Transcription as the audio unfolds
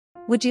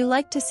Would you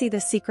like to see the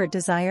secret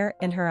desire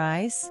in her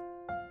eyes?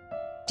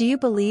 Do you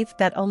believe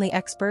that only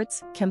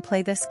experts can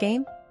play this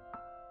game?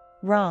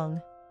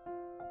 Wrong.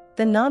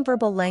 The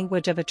nonverbal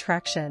language of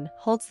attraction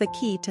holds the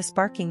key to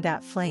sparking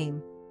that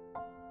flame.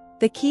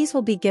 The keys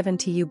will be given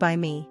to you by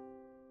me.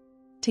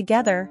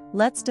 Together,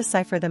 let's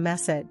decipher the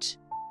message.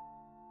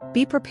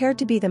 Be prepared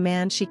to be the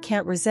man she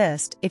can't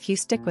resist if you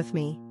stick with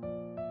me.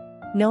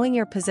 Knowing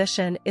your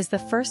position is the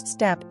first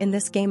step in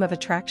this game of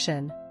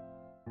attraction.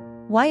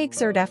 Why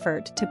exert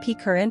effort to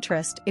pique her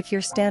interest if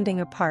you're standing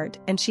apart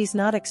and she's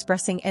not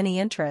expressing any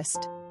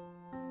interest?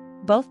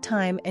 Both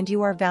time and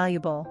you are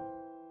valuable.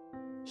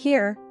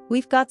 Here,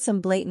 we've got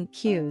some blatant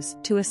cues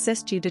to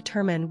assist you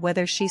determine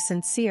whether she's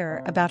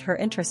sincere about her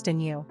interest in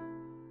you.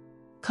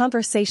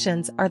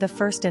 Conversations are the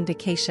first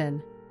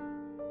indication.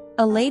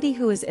 A lady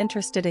who is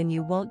interested in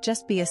you won't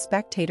just be a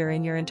spectator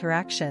in your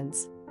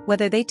interactions,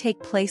 whether they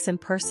take place in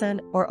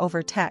person or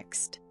over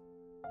text.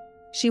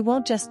 She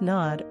won't just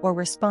nod or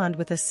respond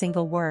with a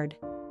single word.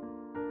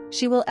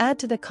 She will add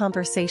to the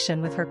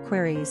conversation with her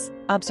queries,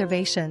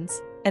 observations,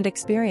 and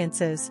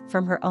experiences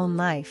from her own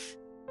life.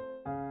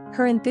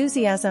 Her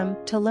enthusiasm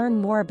to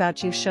learn more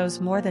about you shows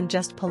more than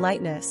just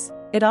politeness,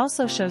 it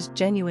also shows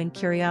genuine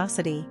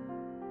curiosity.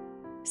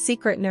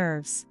 Secret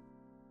nerves.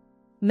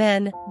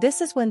 Men, this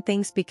is when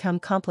things become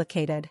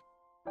complicated.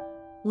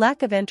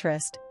 Lack of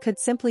interest could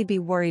simply be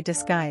worry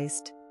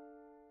disguised.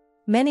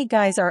 Many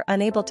guys are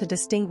unable to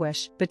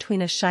distinguish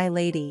between a shy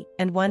lady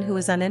and one who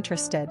is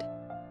uninterested.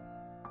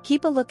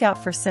 Keep a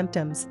lookout for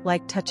symptoms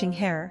like touching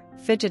hair,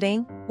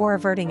 fidgeting, or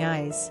averting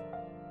eyes.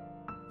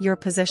 Your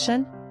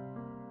position?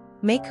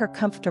 Make her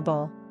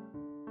comfortable.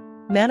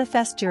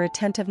 Manifest your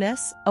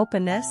attentiveness,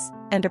 openness,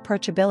 and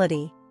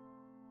approachability.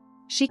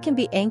 She can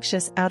be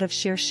anxious out of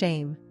sheer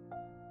shame.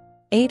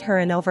 Aid her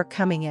in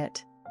overcoming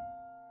it.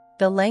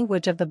 The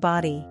language of the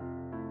body.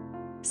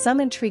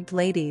 Some intrigued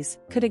ladies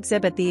could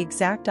exhibit the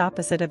exact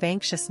opposite of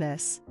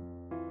anxiousness.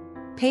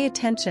 Pay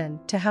attention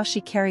to how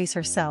she carries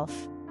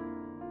herself.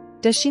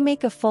 Does she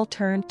make a full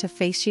turn to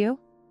face you?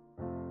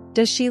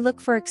 Does she look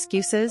for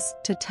excuses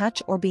to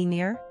touch or be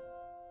near?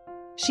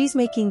 She's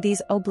making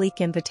these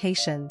oblique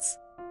invitations.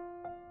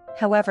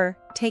 However,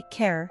 take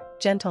care,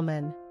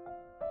 gentlemen.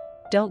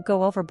 Don't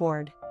go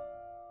overboard.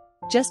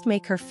 Just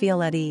make her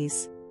feel at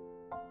ease.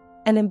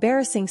 An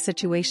embarrassing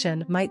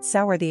situation might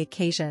sour the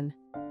occasion.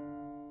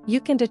 You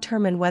can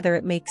determine whether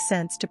it makes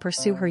sense to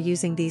pursue her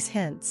using these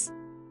hints.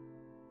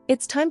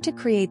 It's time to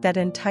create that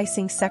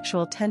enticing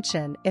sexual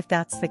tension if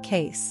that's the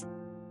case.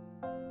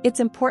 It's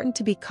important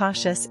to be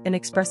cautious in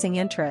expressing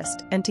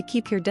interest and to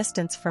keep your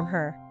distance from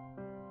her.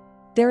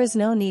 There is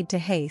no need to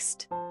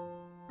haste.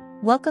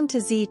 Welcome to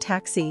Z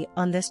Taxi.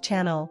 On this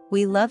channel,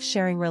 we love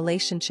sharing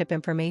relationship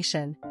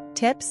information,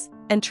 tips,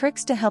 and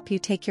tricks to help you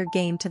take your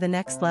game to the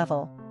next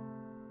level.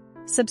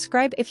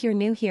 Subscribe if you're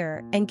new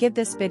here and give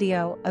this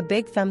video a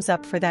big thumbs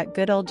up for that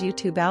good old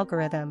YouTube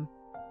algorithm.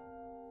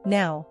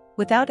 Now,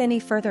 without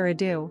any further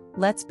ado,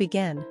 let's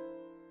begin.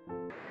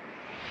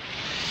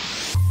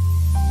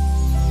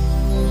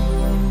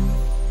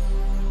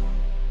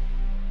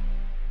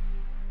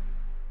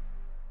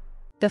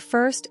 The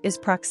first is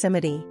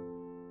proximity.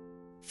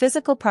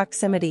 Physical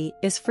proximity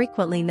is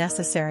frequently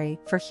necessary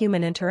for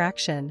human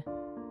interaction.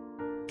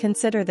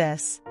 Consider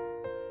this.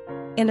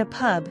 In a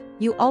pub,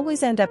 you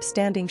always end up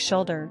standing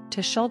shoulder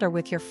to shoulder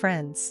with your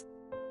friends.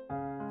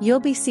 You'll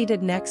be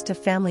seated next to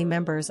family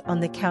members on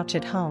the couch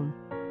at home.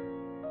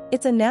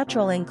 It's a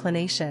natural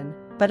inclination,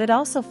 but it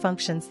also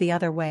functions the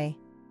other way.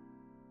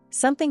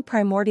 Something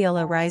primordial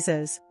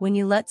arises when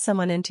you let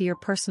someone into your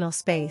personal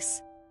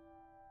space.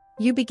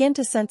 You begin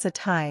to sense a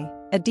tie,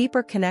 a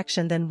deeper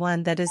connection than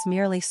one that is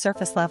merely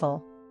surface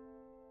level.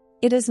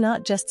 It is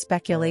not just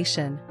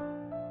speculation.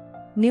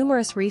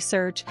 Numerous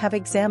research have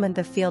examined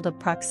the field of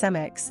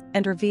proxemics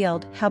and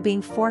revealed how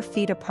being 4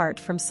 feet apart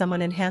from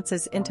someone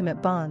enhances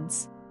intimate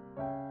bonds.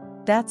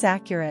 That's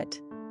accurate.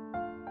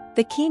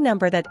 The key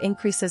number that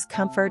increases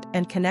comfort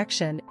and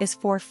connection is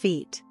 4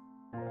 feet.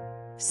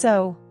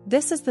 So,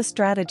 this is the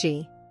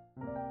strategy.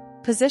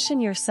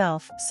 Position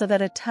yourself so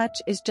that a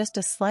touch is just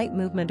a slight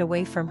movement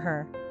away from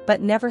her,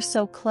 but never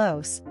so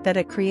close that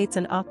it creates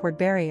an awkward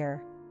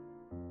barrier.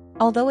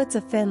 Although it's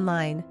a thin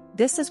line,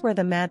 this is where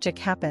the magic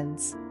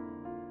happens.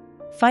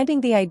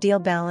 Finding the ideal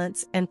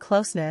balance and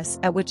closeness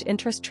at which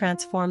interest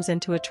transforms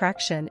into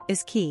attraction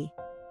is key.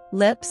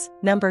 Lips,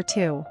 number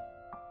 2.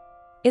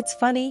 It's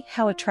funny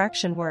how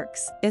attraction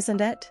works,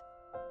 isn't it?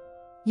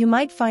 You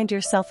might find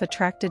yourself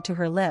attracted to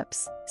her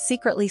lips,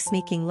 secretly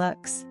sneaking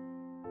looks.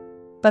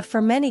 But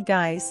for many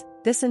guys,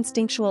 this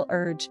instinctual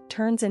urge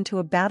turns into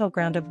a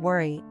battleground of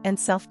worry and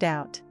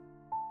self-doubt.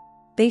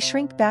 They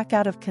shrink back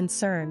out of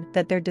concern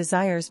that their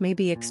desires may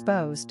be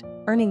exposed,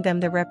 earning them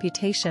the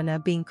reputation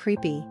of being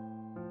creepy.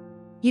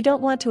 You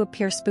don't want to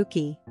appear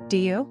spooky, do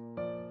you?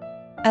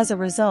 As a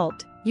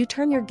result, you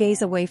turn your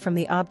gaze away from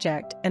the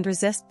object and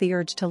resist the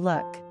urge to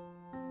look.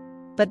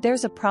 But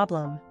there's a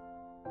problem.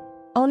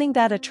 Owning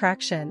that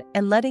attraction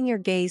and letting your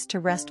gaze to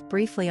rest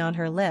briefly on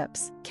her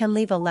lips can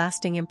leave a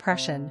lasting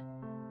impression.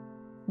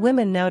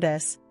 Women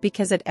notice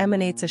because it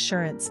emanates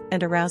assurance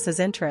and arouses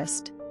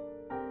interest.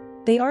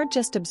 They aren't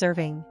just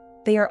observing,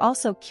 they are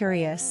also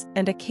curious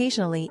and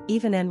occasionally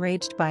even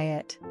enraged by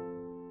it.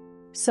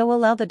 So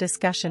allow the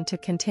discussion to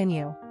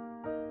continue.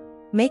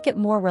 Make it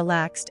more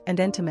relaxed and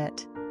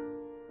intimate.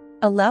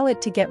 Allow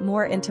it to get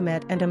more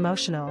intimate and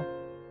emotional.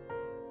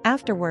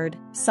 Afterward,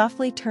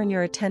 softly turn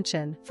your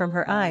attention from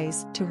her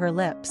eyes to her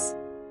lips.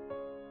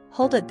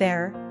 Hold it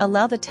there,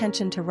 allow the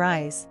tension to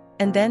rise,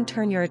 and then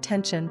turn your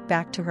attention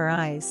back to her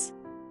eyes.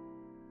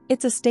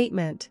 It's a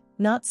statement,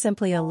 not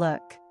simply a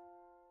look.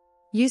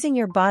 Using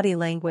your body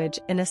language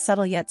in a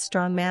subtle yet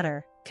strong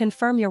manner,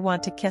 confirm your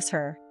want to kiss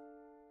her.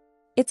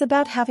 It's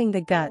about having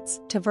the guts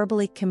to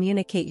verbally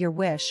communicate your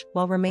wish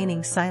while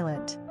remaining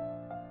silent.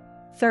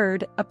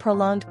 Third, a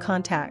prolonged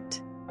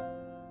contact.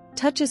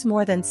 Touch is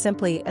more than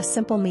simply a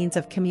simple means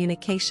of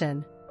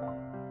communication.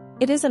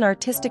 It is an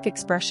artistic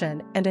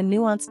expression and a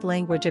nuanced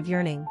language of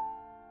yearning.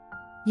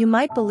 You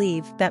might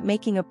believe that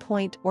making a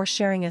point or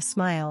sharing a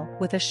smile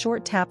with a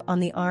short tap on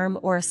the arm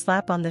or a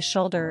slap on the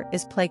shoulder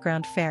is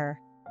playground fare.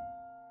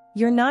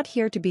 You're not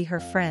here to be her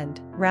friend,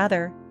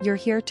 rather, you're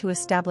here to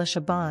establish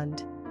a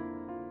bond.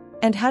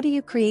 And how do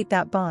you create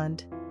that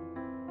bond?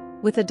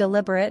 With a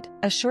deliberate,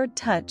 assured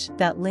touch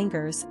that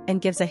lingers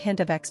and gives a hint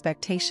of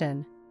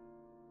expectation.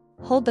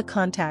 Hold the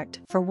contact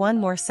for one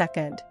more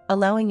second,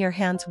 allowing your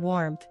hand's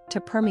warmth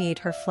to permeate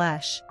her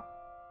flesh.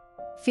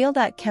 Feel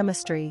that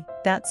chemistry,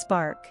 that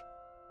spark.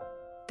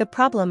 The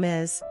problem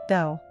is,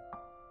 though,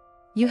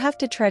 you have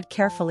to tread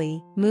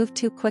carefully, move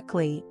too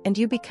quickly, and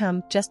you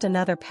become just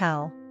another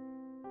pal.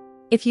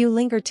 If you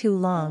linger too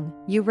long,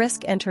 you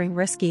risk entering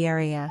risky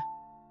area.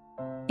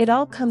 It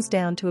all comes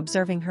down to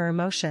observing her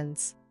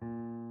emotions.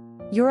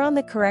 You're on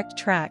the correct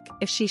track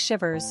if she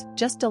shivers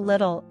just a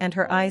little and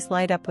her eyes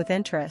light up with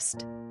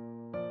interest.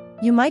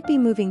 You might be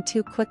moving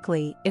too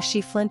quickly if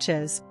she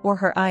flinches or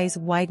her eyes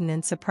widen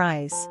in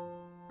surprise.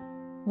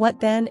 What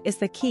then is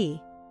the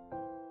key?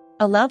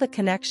 Allow the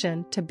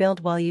connection to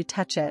build while you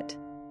touch it.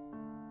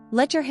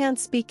 Let your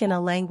hands speak in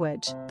a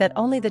language that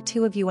only the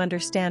two of you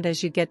understand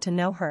as you get to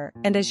know her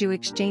and as you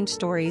exchange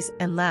stories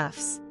and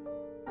laughs.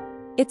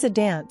 It's a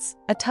dance,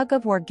 a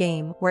tug-of-war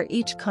game where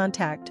each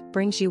contact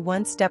brings you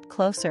one step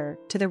closer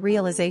to the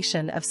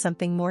realization of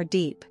something more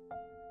deep.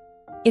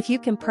 If you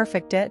can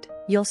perfect it,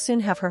 you'll soon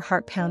have her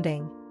heart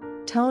pounding.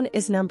 Tone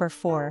is number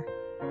 4.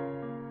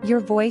 Your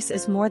voice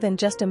is more than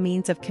just a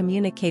means of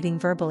communicating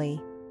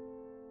verbally.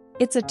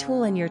 It's a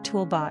tool in your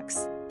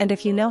toolbox, and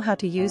if you know how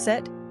to use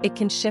it, it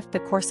can shift the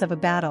course of a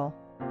battle.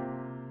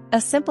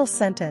 A simple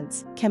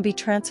sentence can be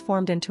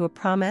transformed into a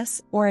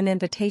promise or an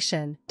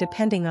invitation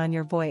depending on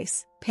your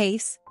voice,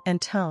 pace,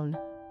 and tone.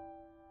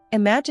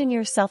 Imagine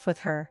yourself with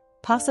her,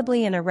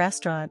 possibly in a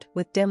restaurant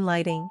with dim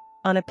lighting,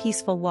 on a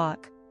peaceful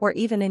walk, or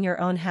even in your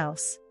own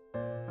house.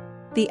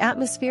 The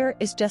atmosphere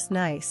is just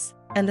nice,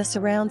 and the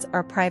surrounds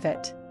are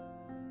private.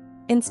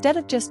 Instead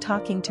of just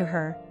talking to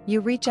her,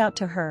 you reach out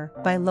to her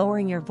by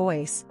lowering your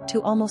voice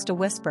to almost a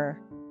whisper.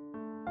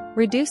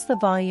 Reduce the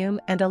volume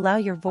and allow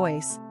your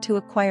voice to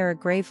acquire a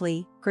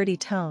gravely, gritty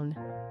tone.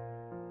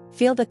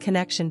 Feel the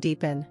connection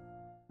deepen.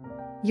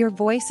 Your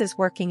voice is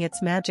working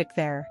its magic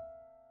there.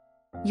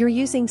 You're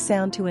using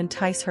sound to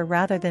entice her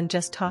rather than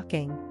just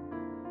talking.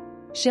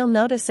 She'll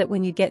notice it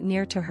when you get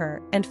near to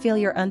her and feel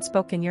your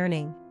unspoken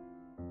yearning.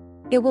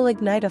 It will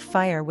ignite a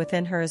fire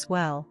within her as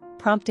well,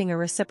 prompting a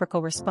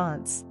reciprocal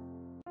response.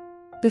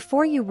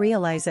 Before you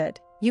realize it,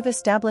 you've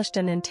established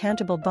an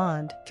intangible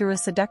bond through a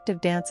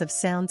seductive dance of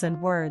sounds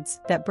and words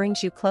that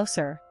brings you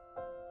closer.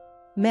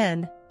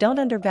 Men, don't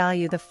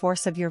undervalue the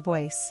force of your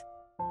voice.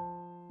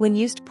 When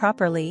used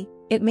properly,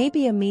 it may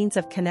be a means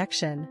of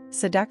connection,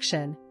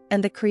 seduction,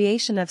 and the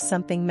creation of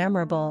something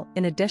memorable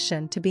in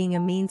addition to being a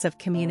means of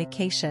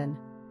communication.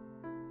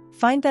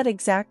 Find that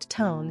exact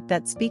tone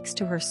that speaks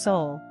to her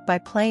soul by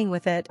playing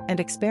with it and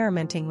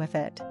experimenting with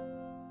it.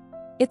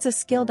 It's a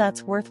skill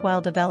that's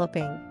worthwhile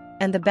developing,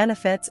 and the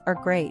benefits are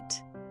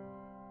great.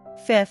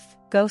 5th,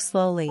 go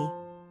slowly.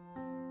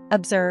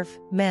 Observe,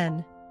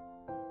 men.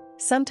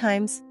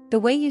 Sometimes, the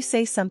way you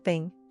say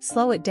something,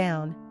 slow it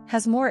down,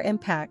 has more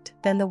impact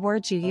than the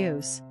words you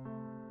use.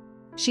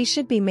 She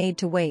should be made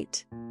to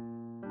wait.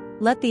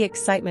 Let the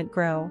excitement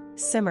grow,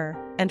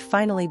 simmer, and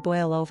finally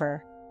boil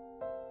over.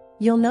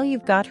 You'll know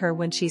you've got her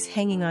when she's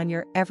hanging on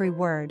your every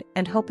word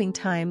and hoping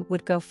time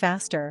would go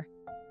faster.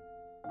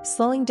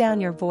 Slowing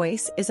down your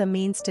voice is a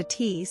means to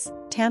tease,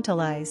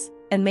 tantalize,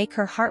 and make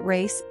her heart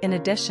race in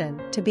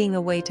addition to being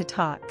a way to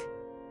talk.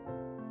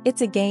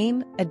 It's a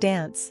game, a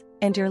dance,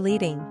 and you're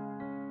leading.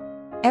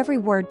 Every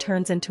word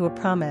turns into a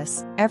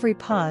promise, every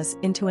pause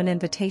into an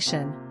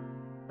invitation.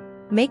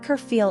 Make her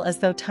feel as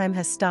though time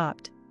has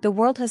stopped, the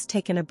world has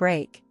taken a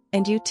break,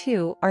 and you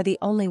two are the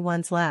only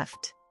ones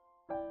left.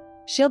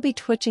 She'll be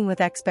twitching with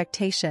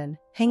expectation,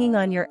 hanging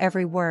on your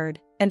every word,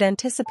 and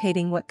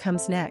anticipating what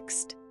comes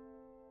next.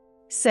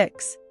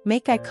 6.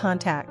 Make eye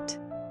contact.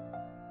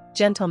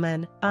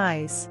 Gentlemen,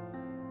 eyes.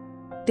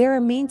 They're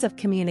a means of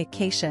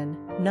communication,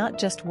 not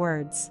just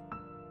words.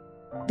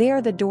 They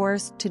are the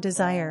doors to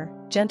desire,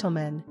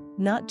 gentlemen.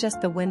 not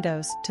just the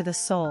windows to the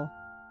soul.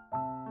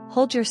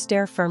 Hold your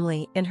stare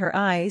firmly in her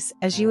eyes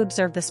as you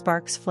observe the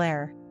sparks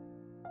flare.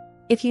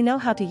 If you know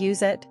how to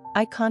use it,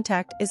 eye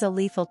contact is a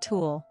lethal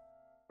tool.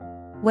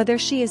 Whether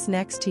she is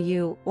next to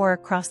you or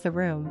across the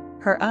room,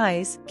 her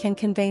eyes can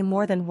convey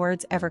more than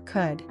words ever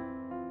could.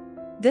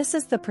 This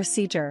is the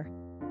procedure.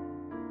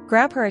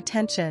 Grab her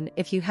attention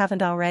if you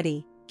haven't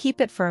already, keep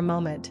it for a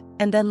moment,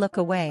 and then look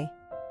away.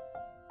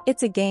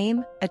 It's a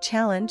game, a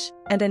challenge,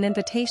 and an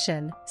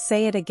invitation,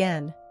 say it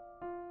again.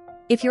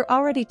 If you're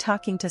already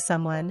talking to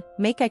someone,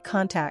 make eye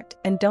contact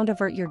and don't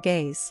avert your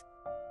gaze.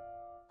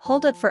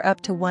 Hold it for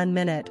up to 1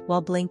 minute while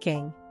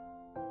blinking.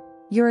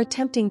 You're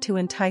attempting to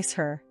entice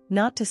her,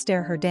 not to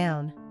stare her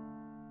down.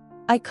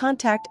 Eye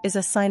contact is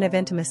a sign of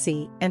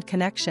intimacy and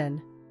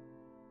connection.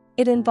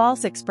 It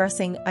involves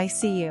expressing "I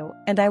see you"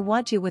 and "I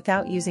want you"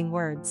 without using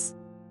words.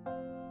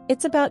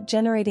 It's about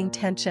generating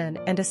tension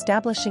and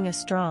establishing a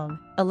strong,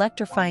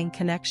 electrifying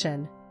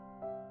connection.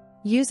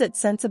 Use it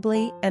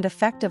sensibly and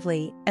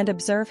effectively and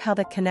observe how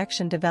the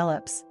connection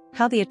develops,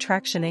 how the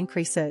attraction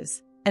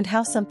increases, and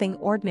how something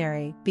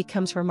ordinary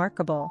becomes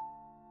remarkable.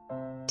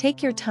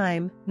 Take your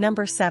time.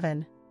 Number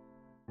 7.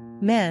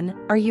 Men,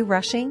 are you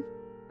rushing?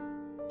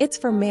 It's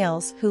for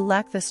males who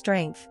lack the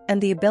strength and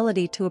the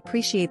ability to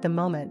appreciate the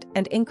moment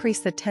and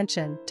increase the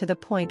tension to the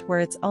point where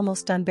it's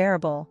almost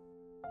unbearable.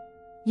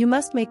 You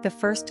must make the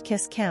first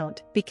kiss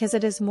count because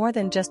it is more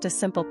than just a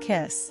simple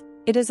kiss,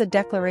 it is a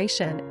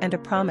declaration and a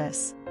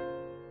promise.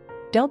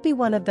 Don't be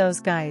one of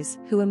those guys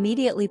who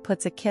immediately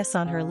puts a kiss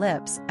on her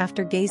lips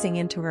after gazing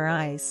into her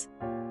eyes.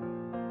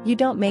 You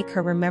don't make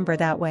her remember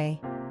that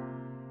way.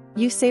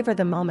 You savor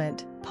the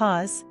moment,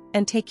 pause,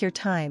 and take your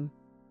time.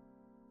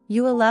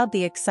 You allowed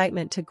the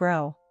excitement to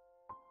grow.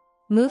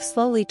 Move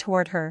slowly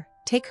toward her,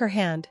 take her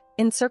hand,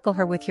 encircle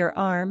her with your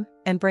arm,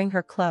 and bring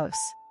her close.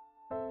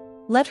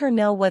 Let her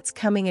know what's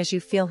coming as you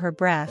feel her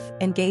breath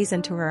and gaze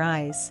into her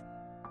eyes.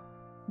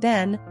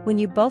 Then, when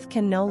you both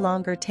can no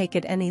longer take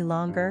it any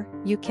longer,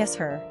 you kiss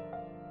her.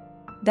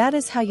 That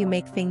is how you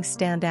make things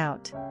stand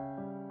out.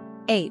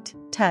 8.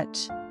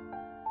 Touch.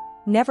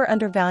 Never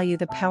undervalue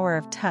the power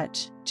of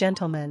touch,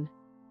 gentlemen.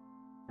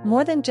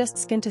 More than just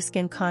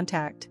skin-to-skin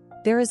contact,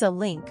 there is a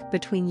link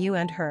between you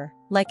and her,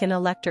 like an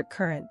electric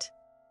current.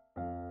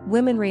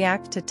 Women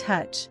react to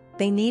touch,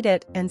 they need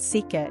it and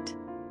seek it.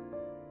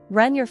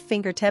 Run your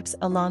fingertips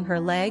along her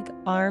leg,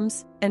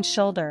 arms, and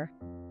shoulder.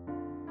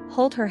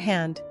 Hold her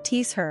hand,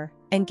 tease her,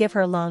 and give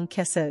her long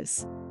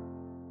kisses.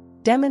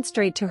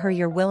 Demonstrate to her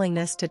your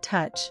willingness to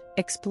touch,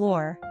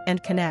 explore,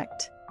 and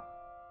connect.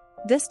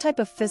 This type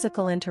of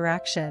physical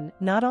interaction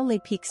not only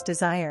piques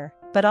desire,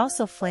 but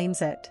also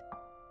flames it.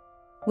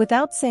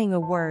 Without saying a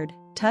word,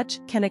 touch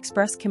can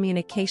express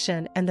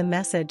communication and the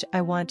message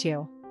 "I want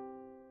you."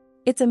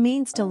 It's a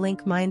means to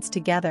link minds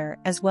together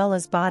as well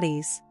as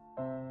bodies.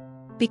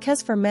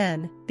 Because for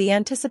men, the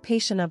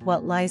anticipation of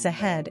what lies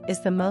ahead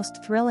is the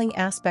most thrilling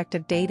aspect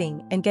of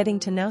dating and getting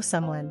to know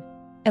someone.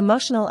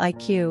 Emotional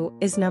IQ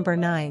is number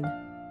 9.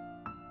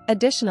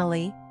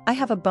 Additionally, I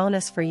have a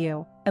bonus for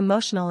you: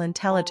 emotional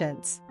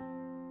intelligence.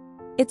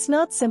 It's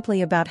not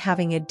simply about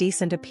having a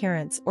decent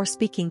appearance or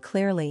speaking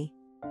clearly.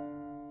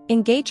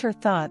 Engage her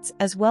thoughts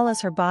as well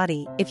as her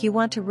body if you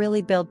want to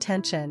really build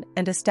tension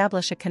and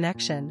establish a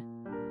connection.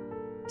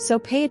 So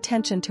pay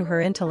attention to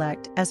her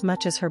intellect as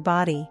much as her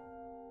body.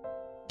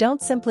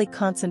 Don't simply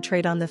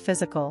concentrate on the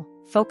physical,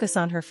 focus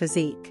on her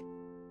physique.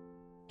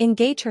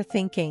 Engage her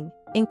thinking,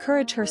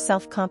 encourage her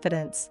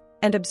self-confidence,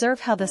 and observe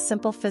how the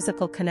simple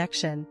physical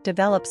connection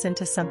develops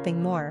into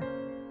something more.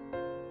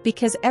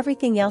 Because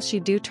everything else you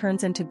do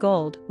turns into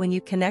gold when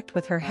you connect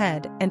with her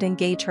head and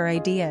engage her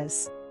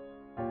ideas.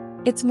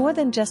 It's more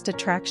than just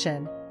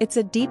attraction, it's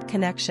a deep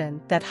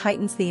connection that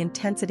heightens the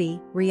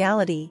intensity,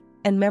 reality,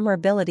 and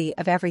memorability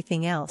of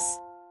everything else.